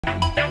പുതിയ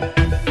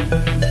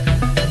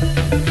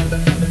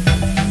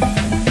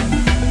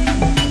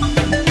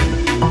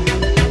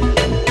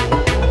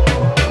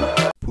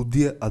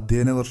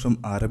അധ്യയന വർഷം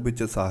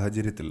ആരംഭിച്ച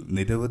സാഹചര്യത്തിൽ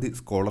നിരവധി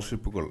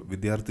സ്കോളർഷിപ്പുകൾ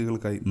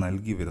വിദ്യാർത്ഥികൾക്കായി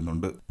നൽകി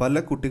വരുന്നുണ്ട്. പല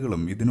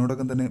കുട്ടികളും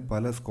ഇതിനോടകം തന്നെ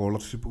പല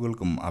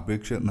സ്കോളർഷിപ്പുകൾക്കും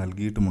അപേക്ഷ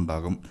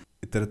നൽകിയിട്ടുമുണ്ടാകും.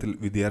 ഇത്തരത്തിൽ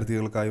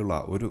വിദ്യാർത്ഥികൾക്കായുള്ള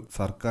ഒരു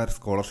സർക്കാർ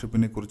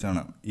സ്കോളർഷിപ്പിനെ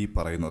കുറിച്ചാണ് ഈ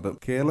പറയുന്നത്.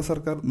 കേരള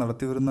സർക്കാർ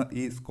നടത്തിവരുന്ന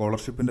ഈ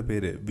സ്കോളർഷിപ്പിന്റെ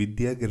പേര്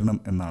വിദ്യാകിരണം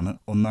എന്നാണ്.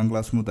 1-ാം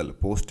ക്ലാസ് മുതൽ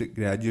പോസ്റ്റ്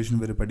ഗ്രാജുവേഷൻ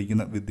വരെ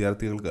പഠിക്കുന്ന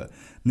വിദ്യാർത്ഥികൾക്ക്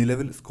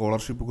നിലവിൽ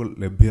സ്കോളർഷിപ്പുകൾ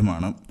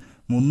ലഭ്യമാണ്.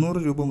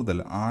 300 രൂപ മുതൽ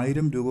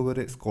 1000 രൂപ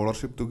വരെ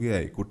സ്കോളർഷിപ്പ്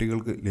തുകയായി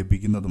കുട്ടികൾക്ക്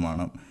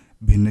ലഭിക്കുന്നതുമാണ്.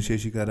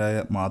 ഭിന്നശേഷിക്കാരായ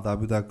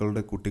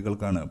മാതാപിതാക്കളുടെ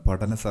കുട്ടികൾക്കാണ്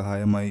പഠന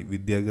സഹായമായി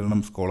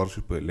വിദ്യാകിരണം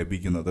സ്കോളർഷിപ്പ്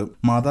ലഭിക്കുന്നത്.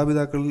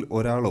 മാതാപിതാക്കളിൽ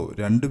ഒരാളോ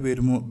 2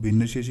 പേരുമോ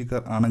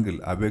ഭിന്നശേഷിക്കാർ ആണെങ്കിൽ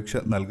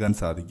അപേക്ഷ നൽകാൻ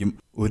സാധിക്കും.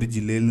 ഒരു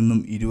ജില്ലയിൽ നിന്നും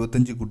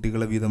 25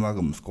 കുട്ടികളെ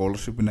വീതമാകും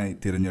സ്കോളർഷിപ്പിനായി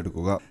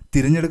തിരഞ്ഞെടുക്കുക.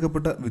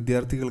 തിരഞ്ഞെടുക്കപ്പെട്ട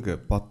വിദ്യാർത്ഥികൾക്ക്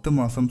 10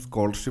 മാസം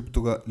സ്കോളർഷിപ്പ്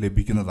തുക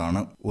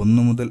ലഭിക്കുന്നതാണ്.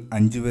 1 മുതൽ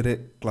 5 വരെ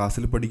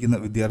ക്ലാസ്സിൽ പഠിക്കുന്ന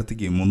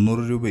വിദ്യാർത്ഥിക്ക്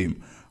 300 രൂപയും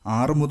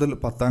 6 മുതൽ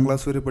 10-ാം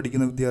ക്ലാസ് വരെ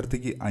പഠിക്കുന്ന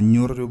വിദ്യാർത്ഥിക്ക്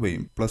 500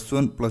 രൂപയും,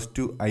 +1,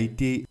 +2,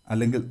 ITI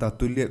അല്ലെങ്കിൽ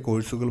തത്തുല്യ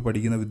കോഴ്സുകൾ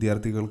പഠിക്കുന്ന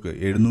വിദ്യാർത്ഥികൾക്ക്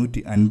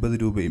 750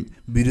 രൂപയും,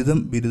 ബിരുദം,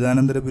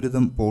 ബിരുദാനന്തര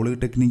ബിരുദം,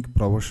 പോളിടെക്നിക്,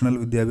 പ്രൊഫഷണൽ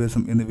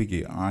വിദ്യാഭ്യാസം എന്നിവയ്ക്ക്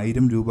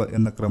 1000 രൂപ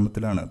എന്ന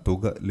ക്രമത്തിലാണ്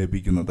തുക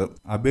ലഭിക്കുന്നത്.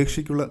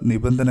 അപേക്ഷയ്ക്കുള്ള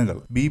നിബന്ധനകൾ: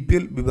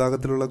 BPL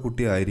വിഭാഗത്തിലുള്ള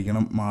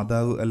കുട്ടിയായിരിക്കണം.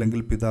 മാതാവ്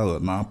അല്ലെങ്കിൽ പിതാവ്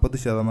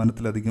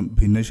 40%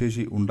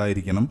 ഭിന്നശേഷി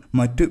ഉണ്ടായിരിക്കണം.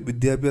 മറ്റു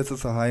വിദ്യാഭ്യാസ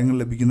സഹായങ്ങൾ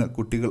ലഭിക്കുന്ന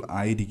കുട്ടികൾ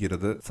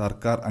ആയിരിക്കരുത്.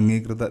 സർക്കാർ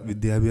അംഗീകൃത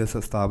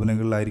വിദ്യാഭ്യാസ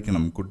സ്ഥാപനങ്ങളിലായിരിക്കണം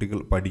കുട്ടികൾ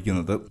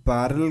പഠിക്കുന്നത്.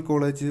 പാരലൽ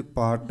കോളേജ്,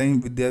 പാർട്ട് ടൈം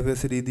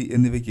വിദ്യാഭ്യാസ രീതി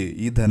എന്നിവയ്ക്ക്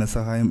ഈ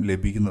ധനസഹായം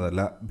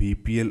ലഭിക്കുന്നതല്ല.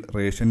 BPL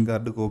റേഷൻ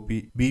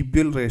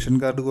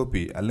കാർഡ്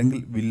കോപ്പി അല്ലെങ്കിൽ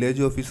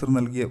വില്ലേജ് ഓഫീസർ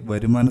നൽകിയ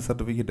വരുമാന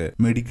സർട്ടിഫിക്കറ്റ്,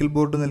 മെഡിക്കൽ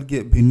ബോർഡ് നൽകിയ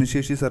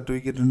ഭിന്നശേഷി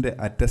സർട്ടിഫിക്കറ്റിന്റെ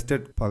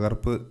അറ്റസ്റ്റഡ്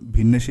പകർപ്പ്,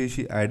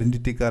 ഭിന്നശേഷി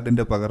ഐഡന്റിറ്റി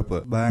കാർഡിന്റെ പകർപ്പ്,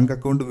 ബാങ്ക്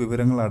അക്കൗണ്ട്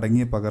വിവരങ്ങൾ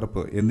അടങ്ങിയ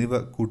പകർപ്പ് എന്നിവ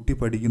കുട്ടി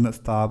പഠിക്കുന്ന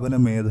സ്ഥാപന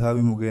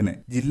മേധാവി മുഖേന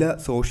ജില്ലാ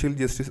സോഷ്യൽ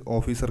ജസ്റ്റിസ്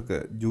ഓഫീസർക്ക്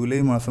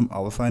ജൂലൈ മാസം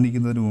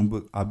അവസാനിക്കുന്നതിന് മുമ്പ്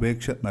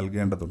അപേക്ഷ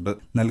നൽകേണ്ടതുണ്ട്.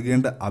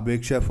 നൽകേണ്ട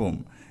അപേക്ഷാ ഫോം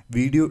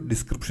വീഡിയോ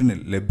ഡിസ്ക്രിപ്ഷനിൽ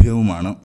ലഭ്യവുമാണ്.